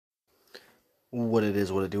What it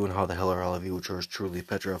is, what it do, and how the hell are all of you? It's yours truly,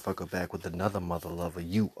 Petra Fucker, back with another mother lover.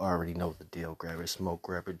 You already know the deal. Grab a smoke,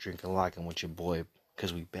 grab a drink, and lock in with your boy,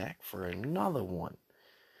 because we back for another one.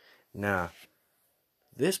 Now,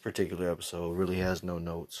 this particular episode really has no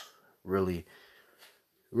notes. Really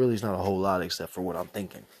is not a whole lot except for what I'm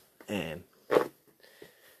thinking. And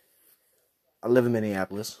I live in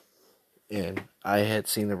Minneapolis, and I had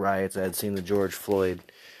seen the riots. I had seen the George Floyd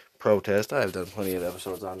protest. I've done plenty of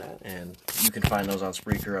episodes on that, and you can find those on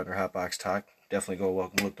Spreaker under Hotbox Talk. Definitely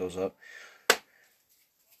go look those up.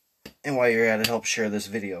 And while you're at it, help share this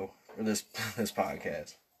video or this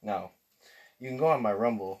podcast. Now, you can go on my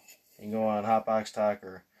Rumble. You can go on Hotbox Talk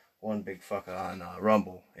or One Big Fucker on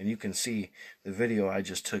Rumble, and you can see the video I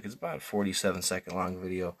just took. It's about a 47-second long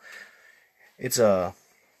video. It's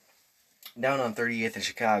down on 38th in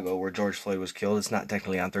Chicago where George Floyd was killed. It's not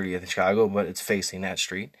technically on 30th in Chicago, but it's facing that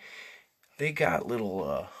street. They got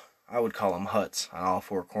little, I would call them huts on all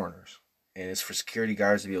four corners, and it's for security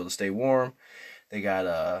guards to be able to stay warm. They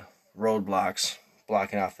got roadblocks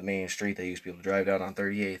blocking off the main street that used to be able to drive down on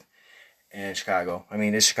 38th in Chicago. I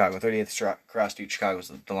mean, it's Chicago. 38th Cross Street, Chicago is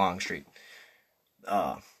the long street.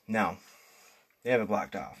 Now, they have it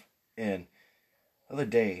blocked off. And the other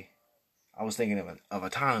day, I was thinking of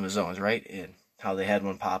autonomous zones, right? And how they had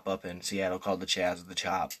one pop up in Seattle called the Chaz of the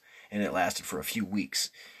Chop. And it lasted for a few weeks.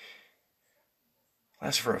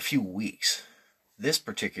 This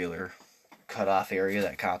particular cut-off area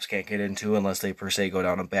that cops can't get into unless they per se go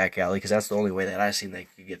down a back alley, because that's the only way that I've seen they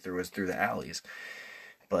could get through is through the alleys.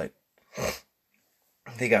 But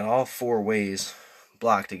they got all four ways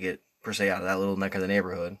blocked to get per se out of that little neck of the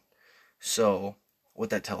neighborhood. So what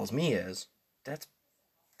that tells me is that's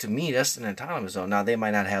an autonomous zone. Now they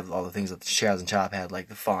might not have all the things that the Chaz and Chop had, like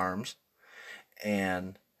the farms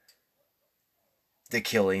and the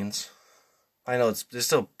killings. I know there's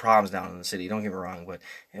still problems down in the city, don't get me wrong, but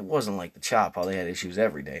it wasn't like the Chop, how they had issues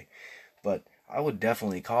every day. But I would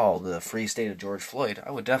definitely call the free state of George Floyd, I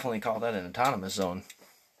would definitely call that an autonomous zone.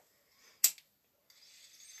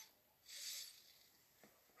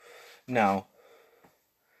 Now,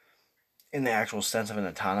 in the actual sense of an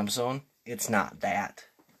autonomous zone, it's not that.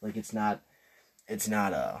 Like, it's not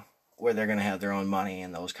where they're going to have their own money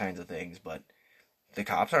and those kinds of things, but the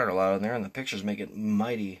cops aren't allowed in there, and the pictures make it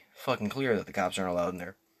mighty fucking clear that the cops aren't allowed in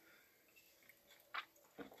there.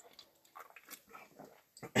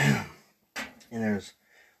 And there's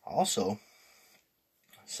also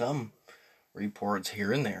some reports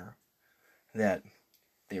here and there that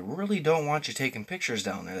they really don't want you taking pictures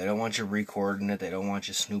down there. They don't want you recording it. They don't want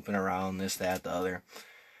you snooping around, this, that, the other.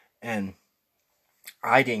 And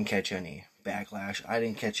I didn't catch any backlash. I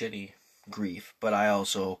didn't catch any grief. But I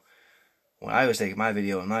also, when I was taking my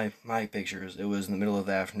video and my pictures, it was in the middle of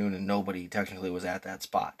the afternoon and nobody technically was at that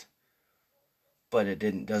spot. But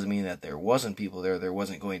it doesn't mean that there wasn't people there. There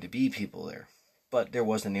wasn't going to be people there. But there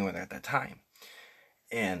wasn't anyone there at that time.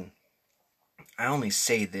 And I only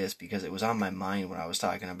say this because it was on my mind when I was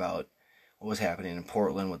talking about what was happening in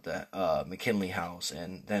Portland with the McKinley House,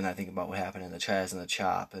 and then I think about what happened in the Chaz and the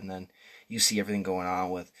Chop, and then you see everything going on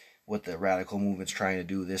with what the radical movement's trying to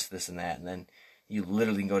do, this, and that, and then you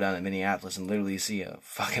literally go down to Minneapolis and literally see a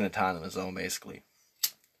fucking autonomous zone, basically.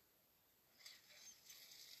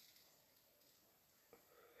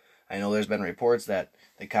 I know there's been reports that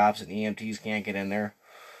the cops and EMTs can't get in there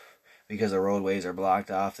because the roadways are blocked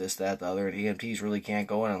off, this, that, the other, and EMTs really can't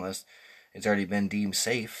go in unless it's already been deemed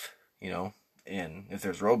safe, you know, and if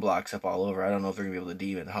there's roadblocks up all over, I don't know if they're going to be able to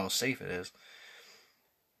deem it how safe it is.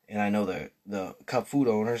 And I know the Cup Food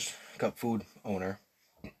owner,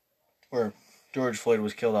 where George Floyd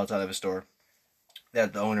was killed outside of his store,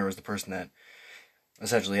 that the owner was the person that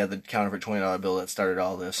essentially had the counterfeit $20 bill that started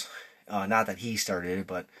all this. Not that he started it,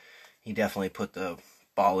 but he definitely put the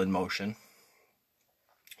ball in motion.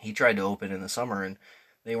 He tried to open in the summer, and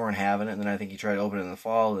they weren't having it. And then I think he tried to open it in the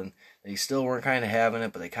fall, and they still weren't kind of having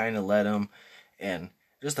it, but they kind of let him. And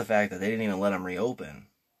just the fact that they didn't even let him reopen,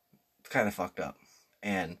 it's kind of fucked up.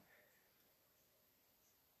 And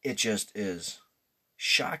it just is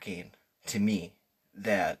shocking to me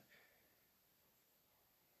that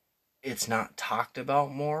it's not talked about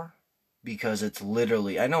more, because it's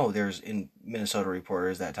literally, I know there's in Minnesota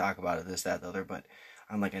reporters that talk about it, this, that, the other, but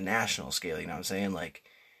on like a national scale, you know what I'm saying? Like,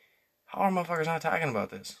 how are motherfuckers not talking about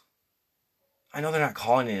this? I know they're not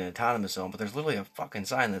calling it an autonomous zone, but there's literally a fucking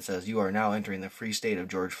sign that says you are now entering the free state of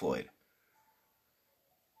George Floyd.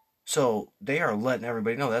 So they are letting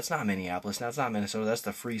everybody know that's not Minneapolis, that's not Minnesota, that's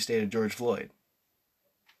the free state of George Floyd.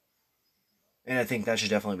 And I think that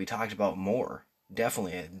should definitely be talked about more.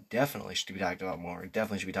 Definitely should be talked about more. It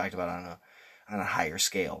definitely should be talked about on a higher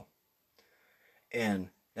scale. And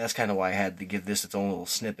that's kind of why I had to give this its own little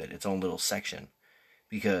snippet, its own little section,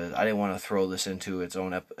 because I didn't want to throw this into its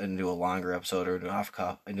own into a longer episode or an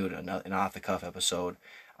off the cuff episode.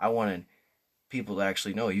 I wanted people to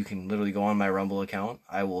actually know. You can literally go on my Rumble account.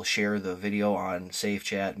 I will share the video on Safe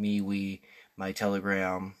Chat, MeWe, my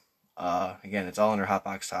Telegram. Again, it's all under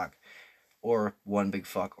Hotbox Talk, or One Big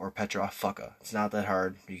Fuck, or Petrov Fucka. It's not that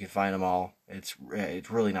hard. You can find them all. It's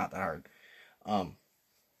really not that hard.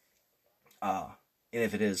 And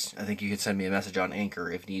if it is, I think you can send me a message on Anchor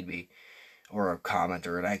if need be, or a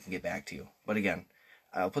commenter, and I can get back to you. But again,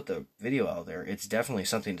 I'll put the video out there. It's definitely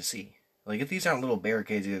something to see. Like, if these aren't little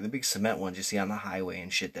barricades, they're the big cement ones you see on the highway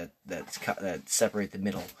and shit that separate the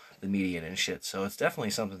middle, the median and shit. So it's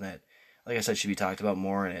definitely something that, like I said, should be talked about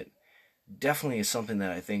more, and it definitely is something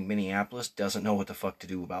that I think Minneapolis doesn't know what the fuck to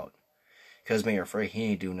do about. Because Mayor Frey, he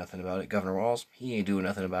ain't doing nothing about it. Governor Walz, he ain't doing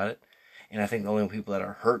nothing about it. And I think the only people that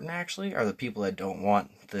are hurting, actually, are the people that don't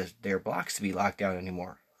want their blocks to be locked down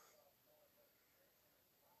anymore.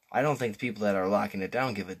 I don't think the people that are locking it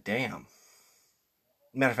down give a damn.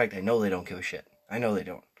 Matter of fact, I know they don't give a shit. I know they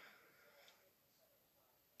don't.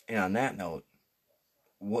 And on that note,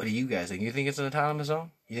 what do you guys think? You think it's an autonomous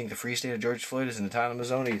zone? You think the Free State of George Floyd is an autonomous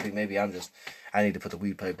zone? Or you think maybe I need to put the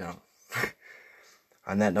weed pipe down?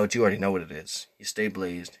 On that note, you already know what it is. You stay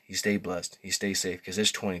blazed, you stay blessed, you stay safe, because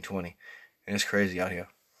it's 2020, and it's crazy out here.